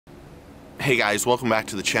Hey guys, welcome back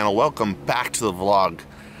to the channel. Welcome back to the vlog.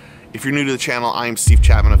 If you're new to the channel, I'm Steve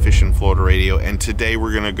Chapman of Fishing Florida Radio, and today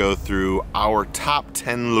we're going to go through our top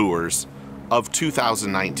 10 lures of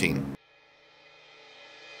 2019.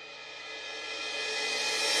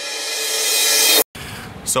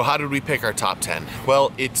 So how did we pick our top 10?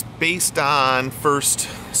 Well, it's based on first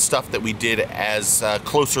stuff that we did as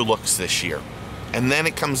closer looks this year. And then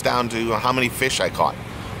it comes down to how many fish I caught.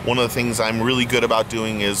 One of the things I'm really good about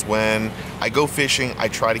doing is when I go fishing, I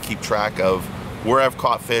try to keep track of where I've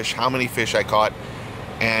caught fish, how many fish I caught,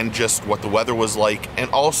 and just what the weather was like, and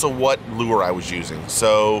also what lure I was using.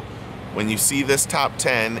 So when you see this top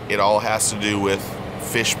 10, it all has to do with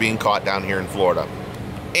fish being caught down here in Florida.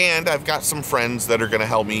 And I've got some friends that are gonna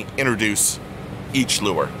help me introduce each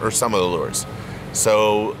lure, or some of the lures.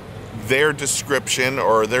 So their description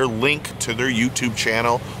or their link to their YouTube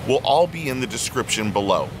channel will all be in the description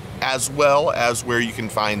below, as well as where you can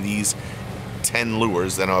find these 10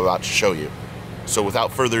 lures that I'm about to show you. So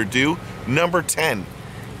without further ado, number 10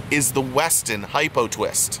 is the Weston Hypo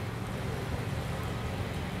Twist.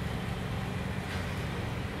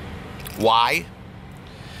 Why?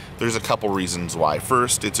 There's a couple reasons why.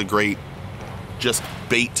 First, it's a great just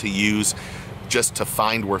bait to use just to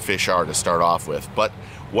find where fish are to start off with. But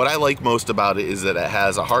what I like most about it is that it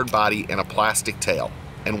has a hard body and a plastic tail.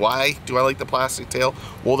 And why do I like the plastic tail?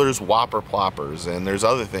 Well, there's whopper ploppers and there's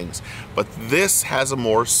other things. But this has a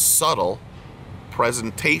more subtle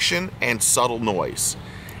presentation and subtle noise.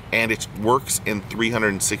 And it works in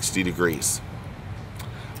 360 degrees.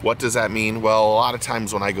 What does that mean? Well, a lot of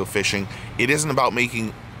times when I go fishing, it isn't about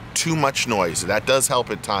making too much noise. That does help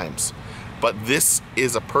at times. But this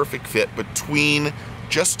is a perfect fit between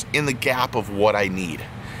just in the gap of what I need.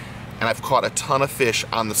 And I've caught a ton of fish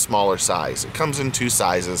on the smaller size. It comes in 2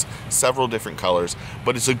 sizes, several different colors,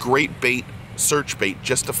 but it's a great bait, search bait,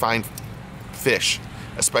 just to find fish,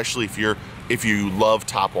 especially if you love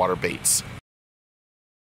topwater baits.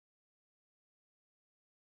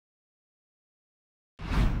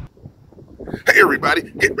 Hey everybody,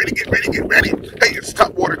 get ready, get ready, get ready. Hey, it's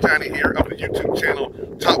Topwater Johnny here of the YouTube channel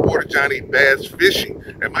Topwater Johnny Bass Fishing.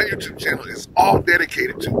 And my YouTube channel is all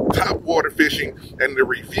dedicated to topwater fishing and the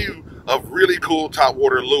review of really cool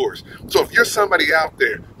topwater lures. So if you're somebody out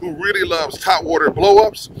there who really loves topwater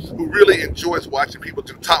blow-ups, who really enjoys watching people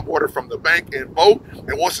do topwater from the bank and boat,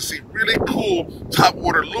 and wants to see really cool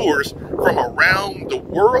topwater lures from around the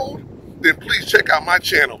world, then please check out my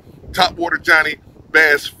channel, Topwater Johnny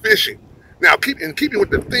Bass Fishing. Now, in keeping with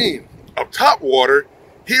the theme of topwater,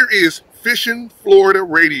 here is Fishing Florida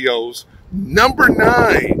Radio's number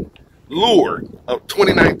 9 lure of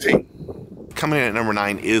 2019. Coming in at number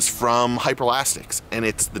 9 is from Hyperlastics, and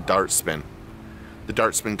it's the Dart Spin. The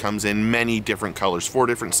Dart Spin comes in many different colors, 4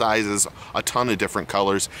 different sizes, a ton of different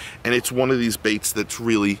colors, and it's one of these baits that's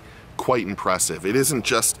really quite impressive. It isn't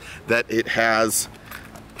just that it has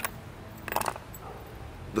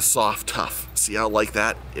the soft tough. See how like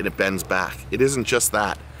that? And it bends back. It isn't just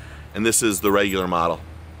that. And this is the regular model.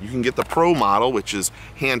 You can get the Pro model, which is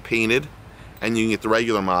hand painted, and you can get the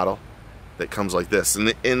regular model that comes like this.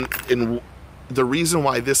 And the reason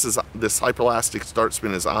why this Hyperlastic Dart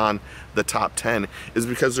Spin is on the top 10 is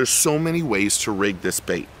because there's so many ways to rig this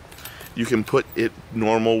bait. You can put it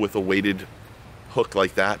normal with a weighted hook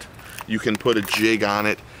like that. You can put a jig on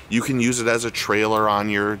it. You can use it as a trailer on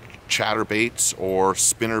your chatterbaits or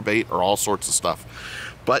spinner bait or all sorts of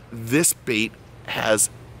stuff. But this bait has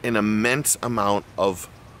an immense amount of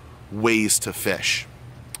ways to fish,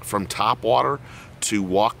 from topwater to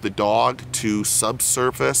walk the dog to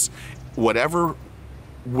subsurface. Whatever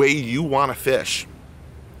way you want to fish,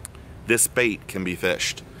 this bait can be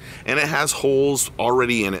fished. And it has holes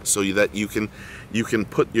already in it so that you can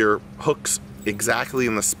put your hooks exactly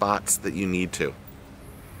in the spots that you need to.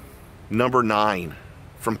 Number 9,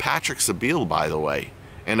 from Patrick Sabile, by the way,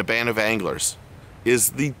 and a band of anglers,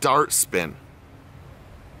 is the Dart Spin.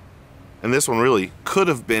 And this one really could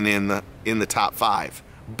have been in the top 5,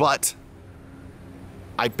 but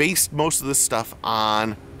I based most of this stuff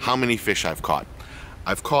on how many fish I've caught.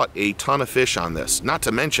 I've caught a ton of fish on this. Not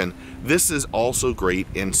to mention, this is also great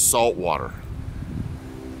in salt water.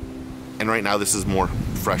 And right now this is more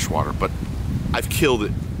freshwater, but I've killed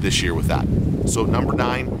it this year with that. So number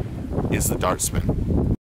 9 is the Dart Spin.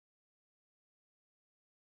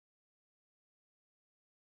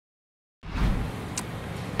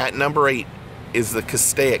 At number 8 is the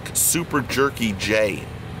Castaic Super Jerky J.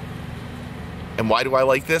 And why do I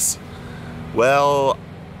like this? Well,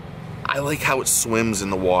 I like how it swims in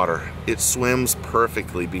the water. It swims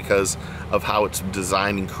perfectly because of how it's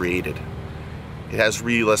designed and created. It has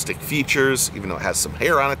realistic features, even though it has some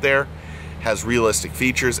hair on it there. has realistic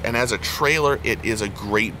features, and as a trailer, it is a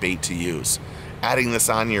great bait to use. Adding this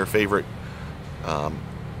on your favorite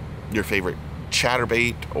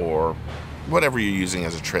chatterbait or whatever you're using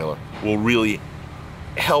as a trailer will really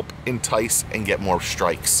help entice and get more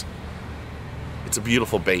strikes. It's a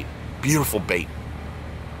beautiful bait, beautiful bait.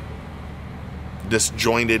 The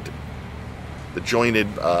jointed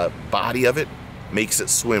body of it makes it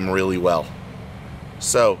swim really well.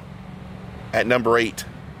 So at number 8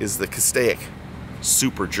 is the Castaic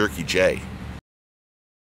Super Jerky J.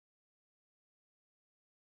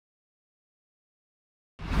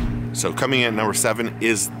 So coming in at number 7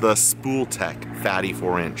 is the Spool Tech Fatty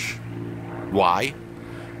 4-inch. Why?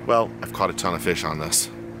 Well, I've caught a ton of fish on this.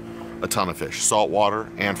 A ton of fish, saltwater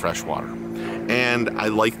and freshwater. And I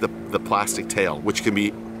like the plastic tail, which can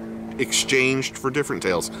be exchanged for different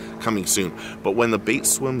tails coming soon. But when the bait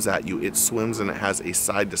swims at you, it swims and it has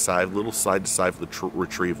a little side-to-side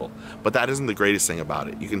retrieval. But that isn't the greatest thing about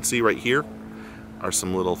it. You can see right here are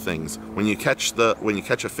some little things. When you catch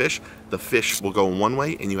a fish, the fish will go one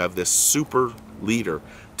way, and you have this super leader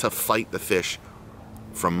to fight the fish,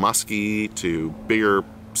 from muskie to bigger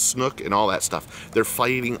snook and all that stuff. They're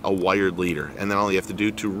fighting a wired leader, and then all you have to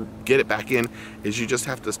do to get it back in is you just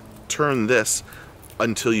have to turn this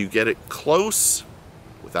until you get it close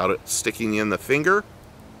without it sticking in the finger.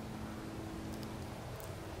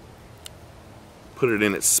 Put it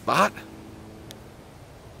in its spot.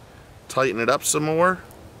 Tighten it up some more.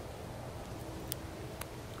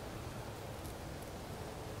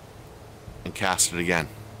 And cast it again.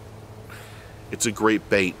 It's a great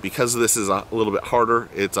bait. Because this is a little bit harder,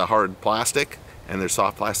 it's a hard plastic, and there's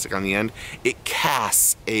soft plastic on the end, it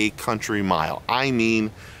casts a country mile. I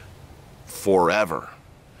mean, forever.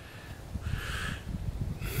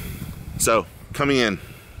 So, coming in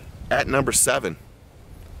at number 7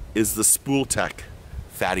 is the Spool Tech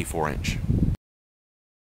Fatty 4-inch.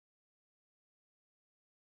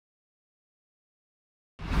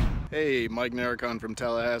 Hey, Mike Naricon from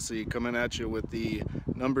Tallahassee coming at you with the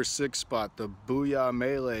number 6 spot, the Booyah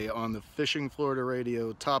Melee on the Fishing Florida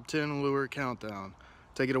Radio Top 10 Lure Countdown.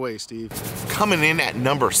 Take it away, Steve. Coming in at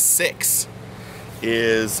number 6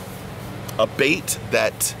 is a bait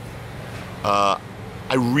that I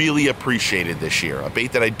really appreciated this year. A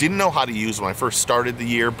bait that I didn't know how to use when I first started the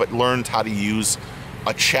year, but learned how to use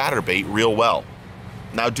a chatterbait real well.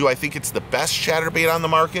 Now, do I think it's the best chatterbait on the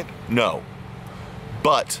market? No.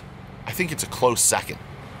 But I think it's a close second.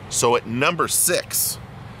 So at number 6,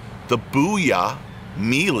 the Booyah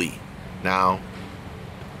Mealy. Now,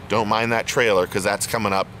 don't mind that trailer because that's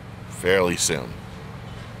coming up fairly soon.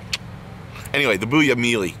 Anyway, the Booyah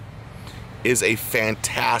Mealy is a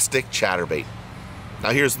fantastic chatterbait. Now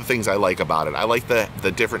here's the things I like about it. I like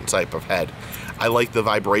the different type of head. I like the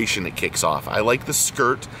vibration it kicks off. I like the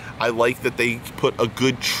skirt. I like that they put a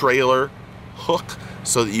good trailer hook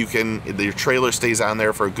so that your trailer stays on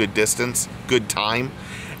there for a good distance, good time,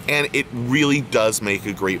 and it really does make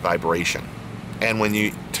a great vibration. And when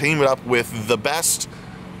you team it up with the best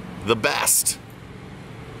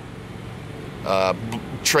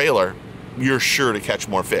trailer, you're sure to catch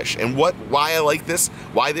more fish. And why I like this,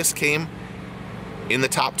 why this came in the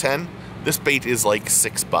top 10, this bait is like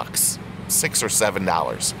 $6, $6 or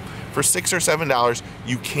 $7. For $6 or $7,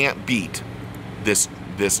 you can't beat this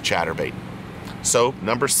chatterbait. So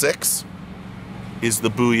number 6 is the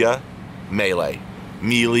Booyah Melee.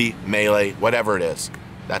 Mealy, Melee, whatever it is.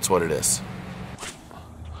 That's what it is.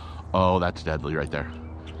 Oh, that's deadly right there.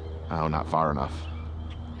 Oh, not far enough.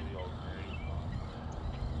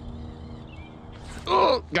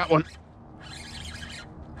 Oh, got one.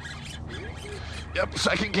 Yep,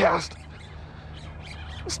 second cast.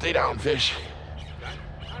 Stay down, fish. That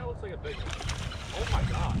kind of looks like a big one. Oh my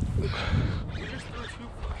god. You just threw 2.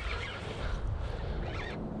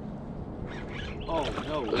 Oh,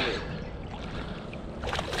 no way.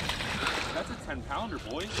 That's a 10-pounder,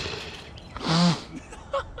 boys.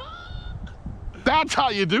 That's how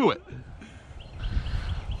you do it.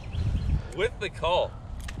 With the call.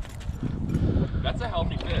 That's a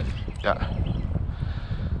healthy fish. Yeah.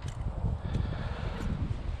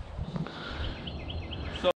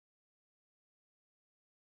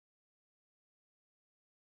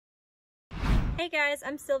 Hey guys,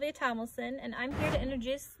 I'm Sylvia Tomlinson, and I'm here to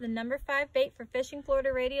introduce the number 5 bait for Fishing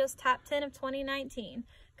Florida Radio's Top 10 of 2019.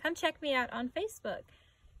 Come check me out on Facebook.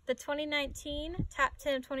 The 2019 Top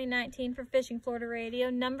 10 of 2019 for Fishing Florida Radio,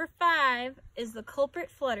 number 5 is the Culprit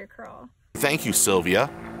Flutter Crawl. Thank you, Sylvia.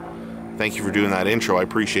 Thank you for doing that intro. I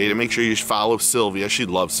appreciate it. Make sure you follow Sylvia. She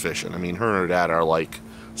loves fishing. I mean, her and her dad are like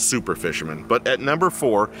super fisherman. But at number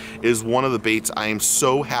 4 is one of the baits I am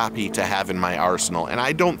so happy to have in my arsenal, and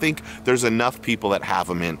I don't think there's enough people that have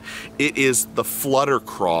them in. It is the flutter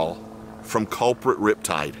crawl from Culprit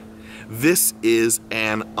Riptide. This is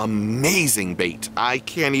an amazing bait. I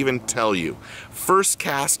can't even tell you. First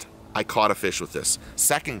cast, I caught a fish with this.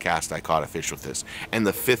 Second cast, I caught a fish with this. And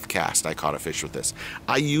the 5th cast, I caught a fish with this.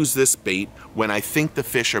 I use this bait when I think the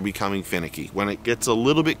fish are becoming finicky. When it gets a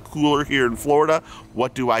little bit cooler here in Florida,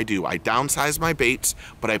 what do? I downsize my baits,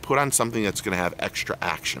 but I put on something that's gonna have extra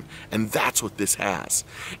action. And that's what this has.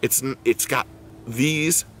 It's got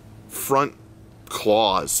these front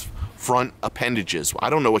claws, front appendages, I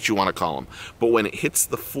don't know what you want to call them, but when it hits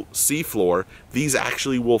the sea floor, these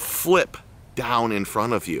actually will flip down in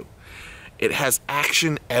front of you. It has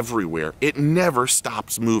action everywhere. It never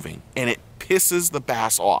stops moving, and it pisses the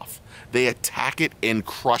bass off. They attack it and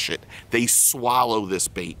crush it. They swallow this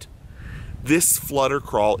bait. This flutter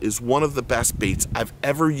crawl is one of the best baits I've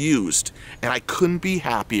ever used, and I couldn't be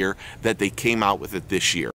happier that they came out with it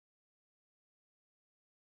this year.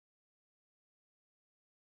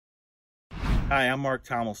 Hi, I'm Mark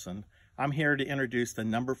Tomlinson. I'm here to introduce the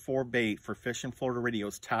number 4 bait for Fishing Florida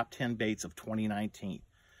Radio's top 10 baits of 2019.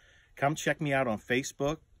 Come check me out on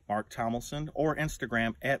Facebook, Mark Tomlinson, or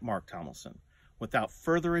Instagram at Mark Tomlinson. Without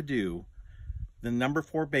further ado, the number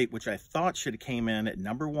 4 bait, which I thought should have came in at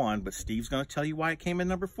number 1, but Steve's going to tell you why it came in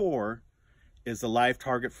number 4, is the live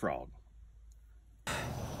target frog.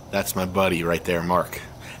 That's my buddy right there, Mark.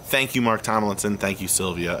 Thank you, Mark Tomlinson. Thank you,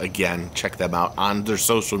 Sylvia. Again, check them out on their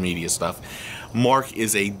social media stuff. Mark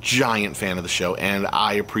is a giant fan of the show, and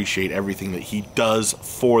I appreciate everything that he does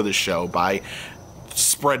for the show by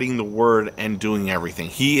spreading the word and doing everything.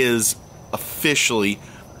 He is officially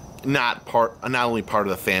not only part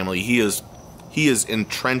of the family, he has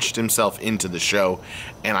entrenched himself into the show,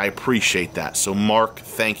 and I appreciate that. So Mark,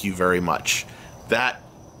 thank you very much. That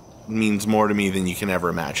means more to me than you can ever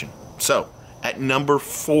imagine. So at number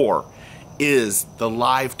 4 is the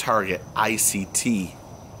live target ICT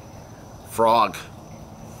frog.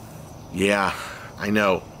 Yeah, I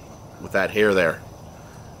know, with that hair there.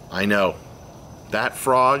 I know. That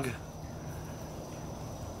frog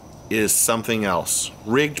is something else.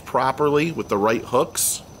 Rigged properly with the right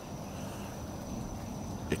hooks.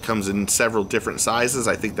 It comes in several different sizes.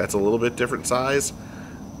 I think that's a little bit different size.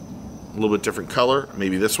 A little bit different color.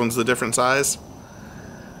 Maybe this one's the different size.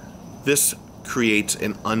 This creates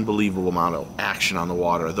an unbelievable amount of action on the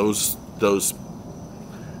water. Those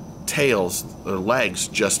tails or legs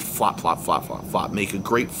just flop, flop, flop, flop, flop, make a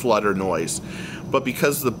great flutter noise. But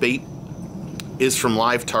because the bait is from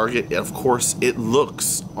Live Target, of course, it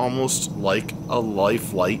looks almost like a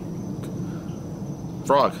lifelike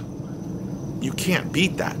frog. You can't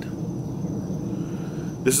beat that.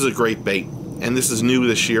 This is a great bait, and this is new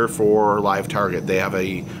this year for Live Target. They have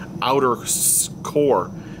a outer core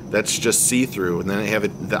that's just see-through, and then they have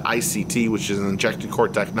the ICT, which is an injected core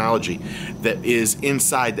technology that is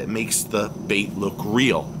inside that makes the bait look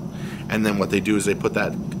real. And then what they do is they put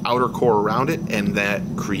that outer core around it, and that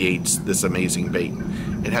creates this amazing bait.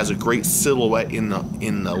 It has a great silhouette in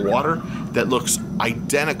the water that looks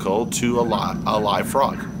identical to a live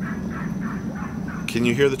frog. Can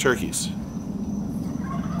you hear the turkeys?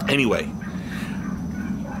 Anyway,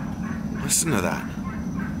 listen to that.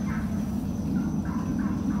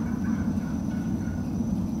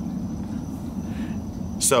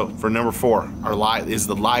 So for number 4, is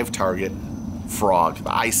the live target frog, the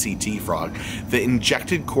ICT frog, the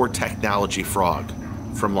injected core technology frog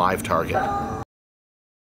from Live Target.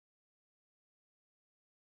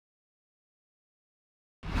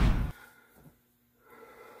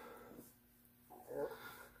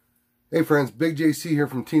 Hey friends, Big JC here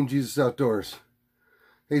from Team Jesus Outdoors.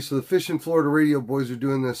 Hey, so the Fishing Florida Radio boys are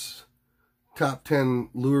doing this top 10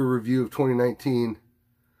 lure review of 2019.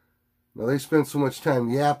 Now they spent so much time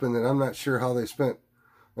yapping that I'm not sure how they spent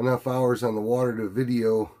enough hours on the water to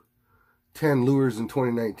video 10 lures in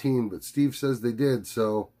 2019, but Steve says they did.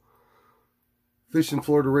 So Fishing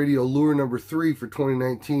Florida Radio lure number 3 for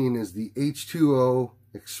 2019 is the H2O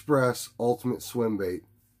Express Ultimate Swim Bait.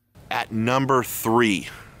 At number 3,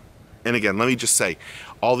 and again, let me just say,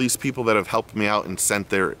 all these people that have helped me out and sent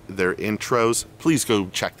their intros, please go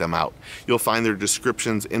check them out. You'll find their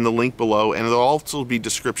descriptions in the link below, and there'll also be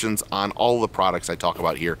descriptions on all the products I talk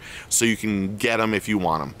about here, so you can get them if you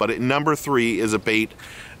want them. But at number 3 is a bait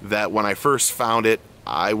that when I first found it,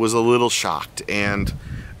 I was a little shocked, and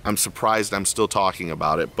I'm surprised I'm still talking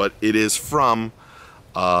about it, but it is from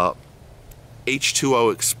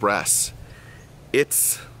H2O Express.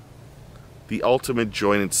 It's the ultimate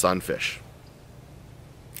jointed sunfish.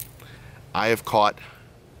 I have caught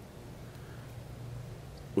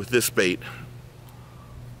with this bait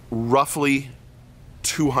roughly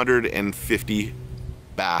 250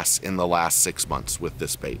 bass in the last 6 months with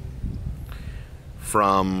this bait.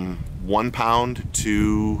 From 1 pound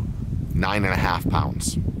to 9.5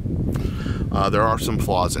 pounds. There are some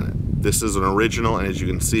flaws in it. This is an original, and as you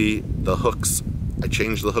can see, the hooks, I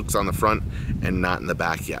changed the hooks on the front and not in the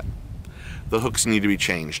back yet. The hooks need to be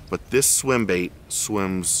changed, but this swim bait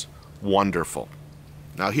swims wonderful.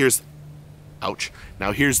 Now here's, ouch,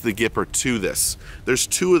 now here's the gipper to this. There's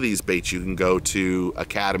 2 of these baits you can go to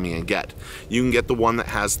Academy and get. You can get the one that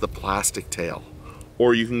has the plastic tail,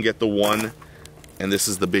 or you can get the one, and this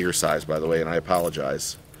is the bigger size by the way, and I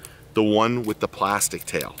apologize, the one with the plastic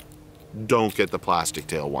tail. Don't get the plastic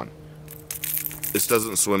tail one. This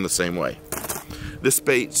doesn't swim the same way. This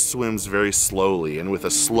bait swims very slowly and with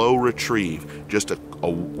a slow retrieve, just a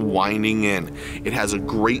winding in. It has a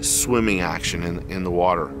great swimming action in the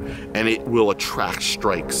water, and it will attract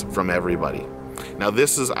strikes from everybody. Now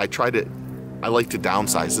this is, I like to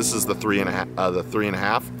downsize. This is the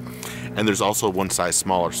 3.5, and there's also one size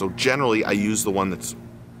smaller. So generally I use the one that's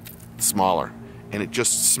smaller, and it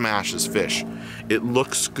just smashes fish. It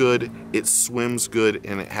looks good, it swims good,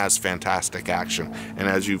 and it has fantastic action. And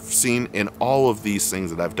as you've seen in all of these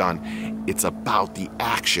things that I've done, it's about the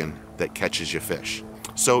action that catches you fish.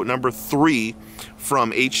 So number 3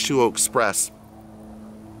 from H2O Express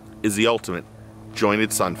is the ultimate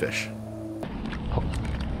jointed sunfish.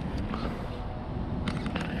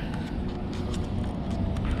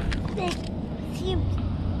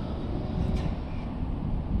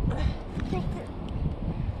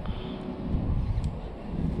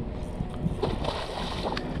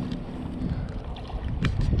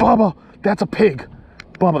 Bubba, that's a pig.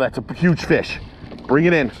 Bubba, that's a huge fish. Bring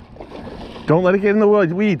it in. Don't let it get in the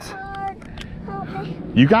weeds.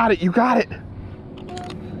 You got it, you got it.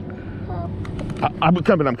 I'm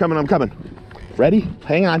coming. Ready?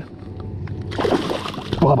 Hang on.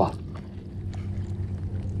 Bubba.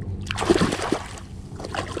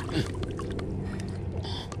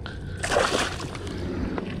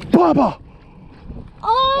 Bubba!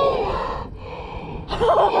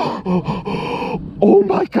 Oh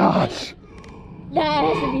my gosh! That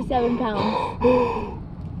has to be 7 pounds.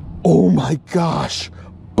 Oh my gosh!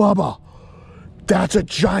 Bubba! That's a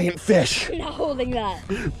giant fish! I'm not holding that.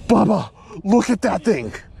 Bubba! Look at that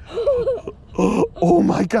thing! Oh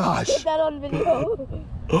my gosh! Get that on video.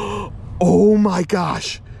 Oh my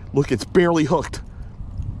gosh! Look, it's barely hooked.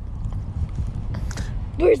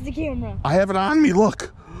 Where's the camera? I have it on me,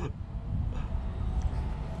 look!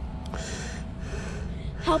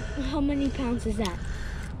 How many pounds is that?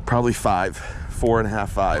 Probably 5, 4.5,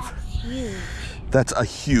 5. That's huge. That's a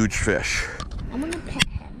huge fish. I'm gonna pet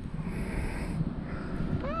him.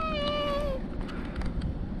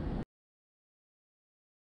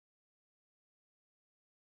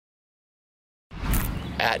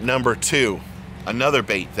 At number 2, another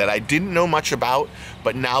bait that I didn't know much about,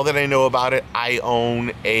 but now that I know about it, I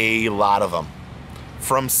own a lot of them.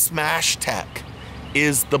 From Smash Tech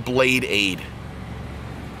is the Blade Aid.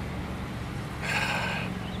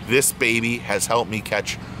 This baby has helped me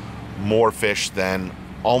catch more fish than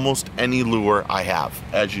almost any lure I have.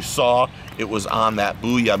 As you saw, it was on that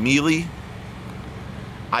Booyah Mealy.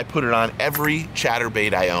 I put it on every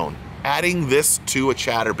chatterbait I own. Adding this to a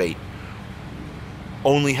chatterbait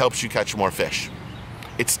only helps you catch more fish.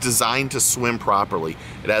 It's designed to swim properly.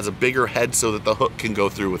 It has a bigger head so that the hook can go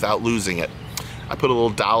through without losing it. I put a little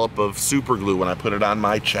dollop of super glue when I put it on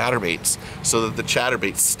my chatterbaits so that the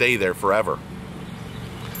chatterbaits stay there forever.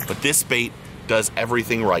 But this bait does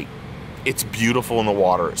everything right. It's beautiful in the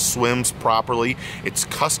water. It swims properly. It's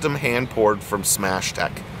custom hand poured from Smash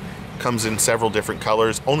Tech. Comes in several different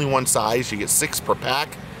colors. Only one size. You get 6 per pack.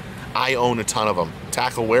 I own a ton of them.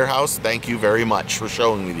 Tackle Warehouse, thank you very much for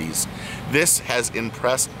showing me these. This has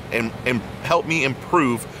impressed and helped me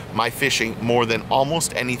improve my fishing more than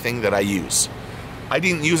almost anything that I use. I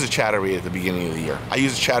didn't use a chatterbait at the beginning of the year. I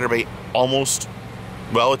use a chatterbait almost,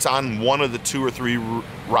 well, it's on one of the 2 or 3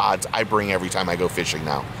 rods I bring every time I go fishing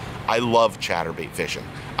now. I love chatterbait fishing.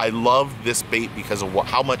 I love this bait because of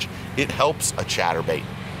how much it helps a chatterbait.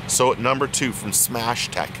 So at number 2 from Smash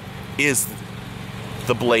Tech is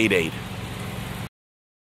the Blade Aid.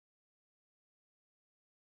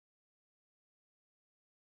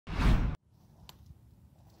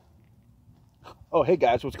 Oh, hey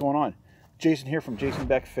guys, what's going on? Jason here from Jason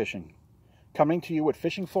Beck Fishing. Coming to you with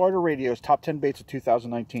Fishing Florida Radio's Top 10 Baits of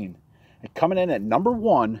 2019. And coming in at number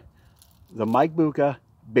 1, the Mike Bucca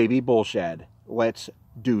Baby Bull Shad. Let's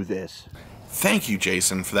do this. Thank you,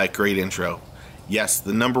 Jason, for that great intro. Yes,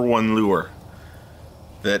 the number 1 lure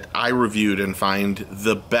that I reviewed and find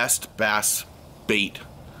the best bass bait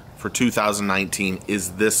for 2019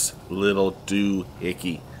 is this little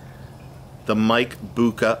doohickey. The Mike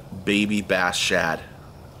Bucca Baby Bass Shad.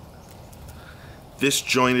 This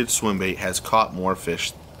jointed swim bait has caught more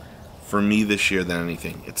fish for me this year than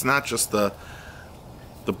anything. It's not just the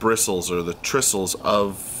bristles or the tristles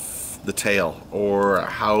of the tail or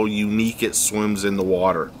how unique it swims in the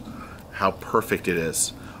water, how perfect it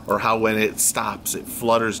is, or how when it stops it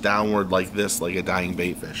flutters downward like this, like a dying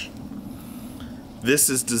bait fish. This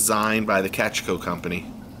is designed by the Ketchco company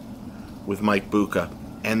with Mike Bucca,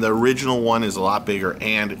 and the original one is a lot bigger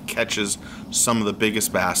and catches some of the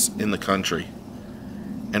biggest bass in the country.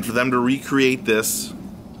 And for them to recreate this,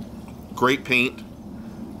 great paint,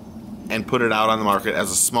 and put it out on the market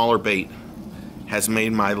as a smaller bait has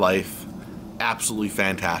made my life absolutely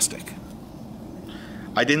fantastic.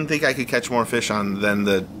 I didn't think I could catch more fish on than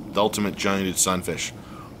the ultimate jointed sunfish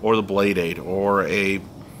or the blade aid or a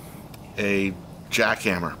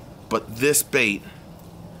jackhammer, but this bait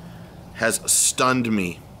has stunned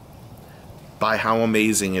me by how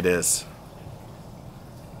amazing it is.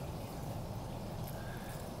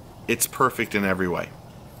 It's perfect in every way.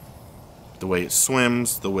 The way it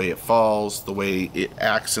swims, the way it falls, the way it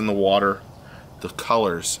acts in the water, the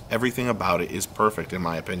colors, everything about it is perfect in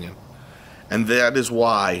my opinion. And that is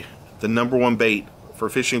why the #1 bait for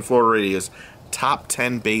Fishing Florida Radio's top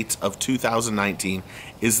 10 baits of 2019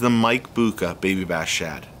 is the Mike Bucca Baby Bass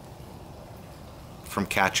Shad from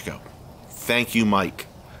Ketchco. Thank you, Mike.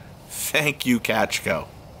 Thank you, Ketchco.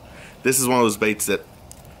 This is one of those baits that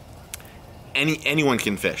anyone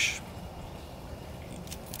can fish.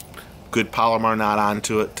 Good Palomar knot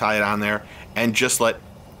onto it, tie it on there, and just let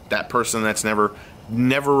that person that's never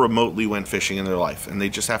remotely went fishing in their life, and they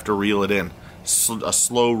just have to reel it in. A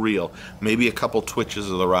slow reel, maybe a couple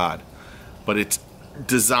twitches of the rod, but it's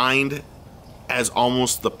designed as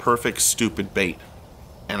almost the perfect stupid bait,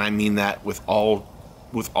 and I mean that with all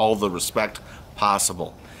the respect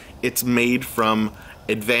possible. It's made from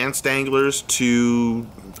advanced anglers to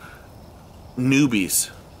newbies.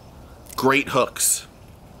 Great hooks,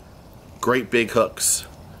 great big hooks,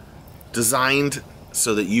 designed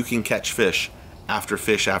so that you can catch fish after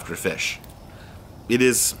fish after fish. It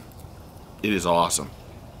is awesome.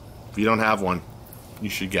 If you don't have one, you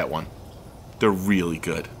should get one. They're really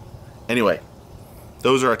good. Anyway,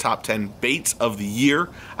 those are our top 10 baits of the year.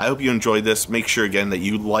 I hope you enjoyed this. Make sure again that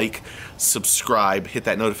you like, subscribe, hit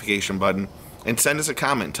that notification button, and send us a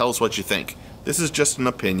comment. Tell us what you think. This is just an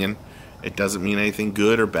opinion. It doesn't mean anything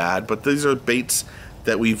good or bad, but these are baits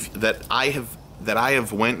that I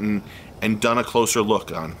have went and done a closer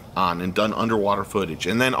look on and done underwater footage,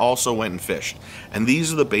 and then also went and fished. And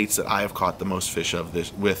these are the baits that I have caught the most fish of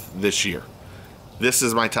this year. This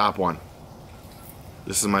is my top one.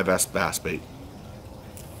 This is my best bass bait.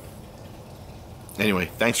 Anyway,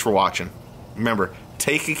 thanks for watching. Remember,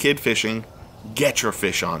 take a kid fishing, get your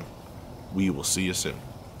fish on. We will see you soon.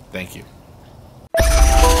 Thank you.